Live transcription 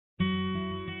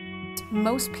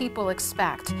Most people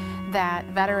expect that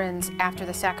veterans, after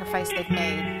the sacrifice they've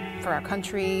made for our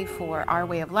country, for our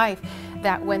way of life,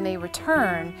 that when they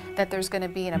return, that there's going to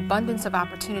be an abundance of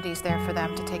opportunities there for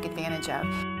them to take advantage of.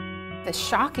 The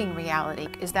shocking reality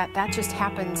is that that just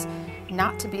happens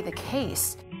not to be the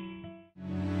case.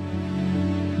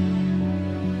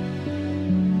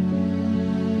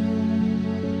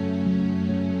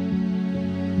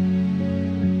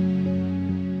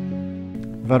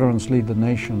 Veterans lead the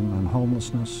nation in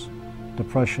homelessness,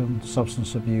 depression,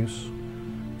 substance abuse,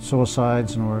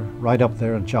 suicides, and we're right up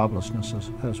there in joblessness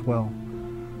as well.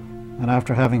 And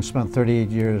after having spent 38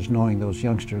 years knowing those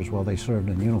youngsters while they served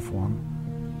in uniform,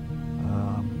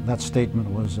 that statement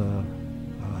was a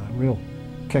real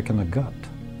kick in the gut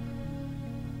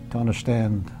to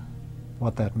understand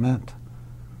what that meant.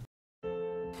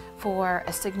 For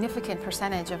a significant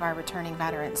percentage of our returning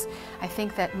veterans, I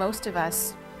think that most of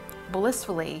us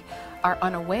blissfully are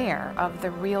unaware of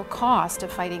the real cost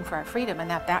of fighting for our freedom, and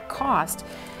that cost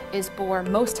is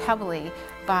borne most heavily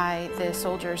by the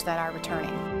soldiers that are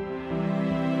returning.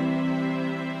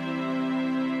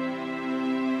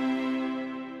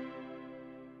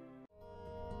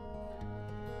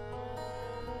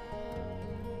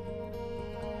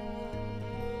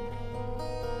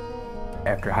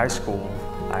 After high school,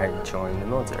 I joined the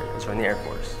military. I joined the Air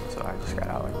Force, so I just got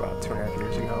out like about 2.5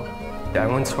 years ago. I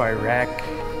went to Iraq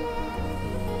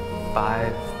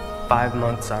 5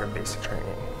 months out of basic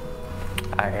training.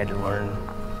 I had to learn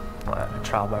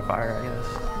trial by fire, I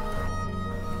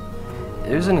guess.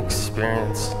 It was an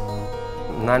experience,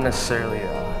 not necessarily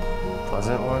a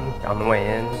pleasant one. On the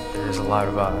way in, there was a lot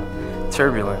of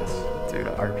turbulence due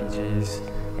to RPGs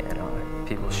and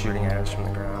people shooting at us from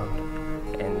the ground.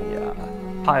 And the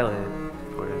pilot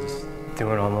was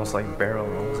doing almost like barrel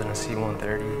rolls in a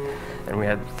C-130. And we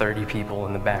had 30 people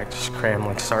in the back just crammed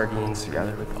like sardines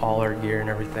together with all our gear and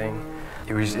everything.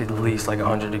 It was at least like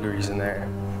 100 degrees in there.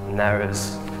 And that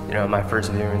was, my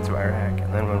first view into Iraq.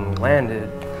 And then when we landed,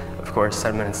 of course,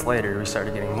 7 minutes later, we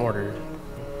started getting mortared.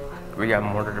 We got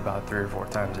mortared about 3 or 4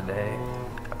 times a day.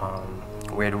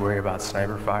 We had to worry about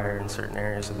sniper fire in certain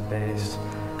areas of the base.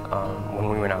 When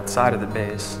we went outside of the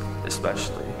base,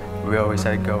 especially, we always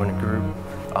had to go in a group,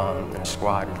 in a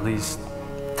squad, at least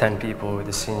 10 people with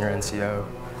a senior NCO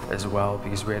as well,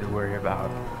 because we had to worry about,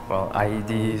 well,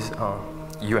 IEDs,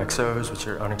 UXOs, which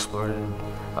are unexploded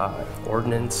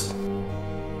ordnance.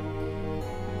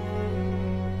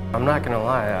 I'm not gonna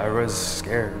lie, I was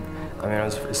scared. I mean, I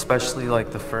was, especially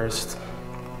like the first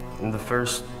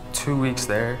 2 weeks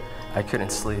there, I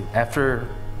couldn't sleep. After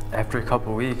a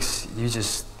couple weeks, you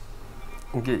just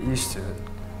get used to it.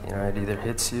 It either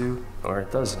hits you or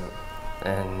it doesn't,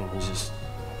 and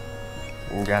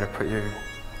you gotta put your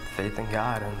faith in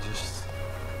God and just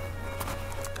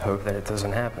hope that it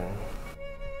doesn't happen.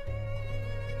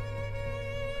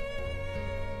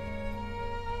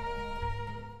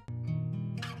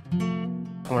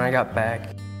 When I got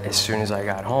back, as soon as I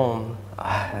got home,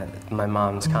 my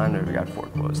mom's condo got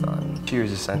foreclosed on. She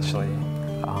was essentially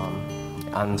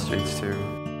on the streets too.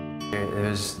 It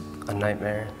was a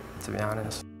nightmare, to be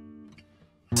honest.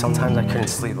 Sometimes I couldn't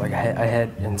sleep. Like I had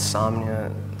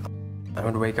insomnia. I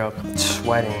would wake up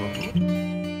sweating.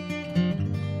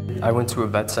 I went to a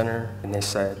vet center and they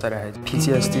said that I had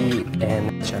PTSD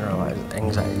and generalized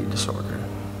anxiety disorder.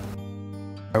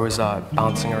 I was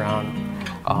bouncing around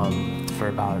for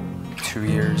about 2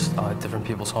 years, different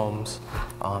people's homes.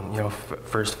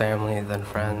 First family, then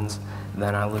friends.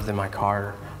 Then I lived in my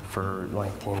car for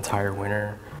like the entire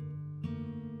winter.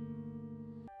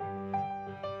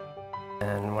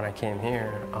 And when I came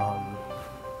here,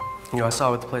 I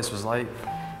saw what the place was like,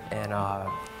 and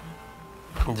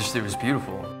it was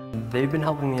beautiful. They've been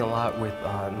helping me a lot with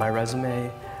my resume,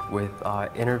 with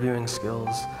interviewing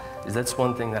skills. That's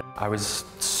one thing that I was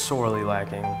sorely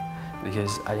lacking,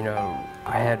 because I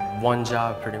had one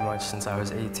job pretty much since I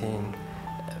was 18,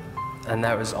 and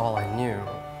that was all I knew.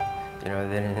 They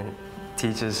didn't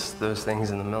teach us those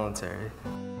things in the military.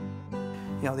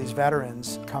 These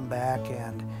veterans come back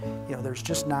and there's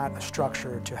just not a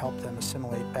structure to help them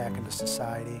assimilate back into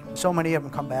society. So many of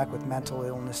them come back with mental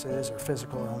illnesses or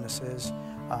physical illnesses,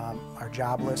 are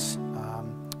jobless,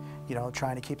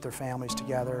 trying to keep their families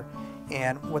together.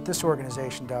 And what this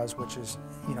organization does, which is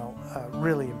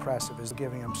really impressive, is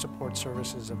giving them support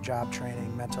services of job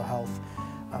training, mental health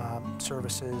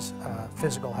services,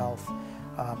 physical health.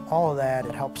 All of that,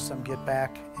 it helps them get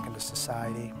back into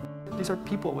society. These are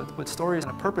people with stories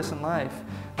and a purpose in life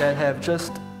that have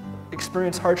just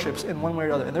experience hardships in one way or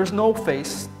the other. And there's no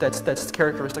face that's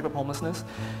characteristic of homelessness.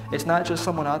 It's not just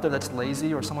someone out there that's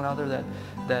lazy or someone out there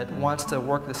that wants to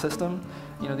work the system.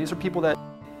 You know, these are people that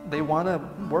they want to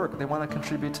work, they want to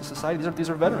contribute to society. These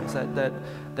are veterans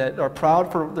that are proud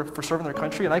for serving their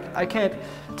country. And I can't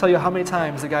tell you how many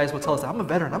times the guys will tell us, I'm a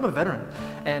veteran.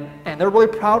 And they're really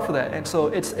proud for that. And so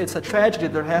it's a tragedy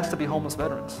that there has to be homeless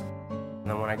veterans. And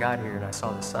then when I got here and I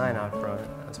saw the sign out front,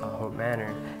 I saw Hope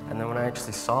Manor, and then when I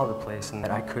actually saw the place and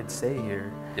that I could stay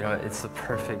here, you know, it's the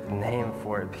perfect name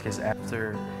for it, because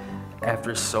after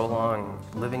so long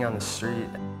living on the street,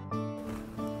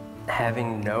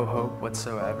 having no hope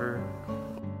whatsoever,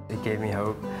 it gave me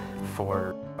hope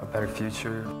for a better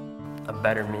future, a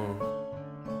better me.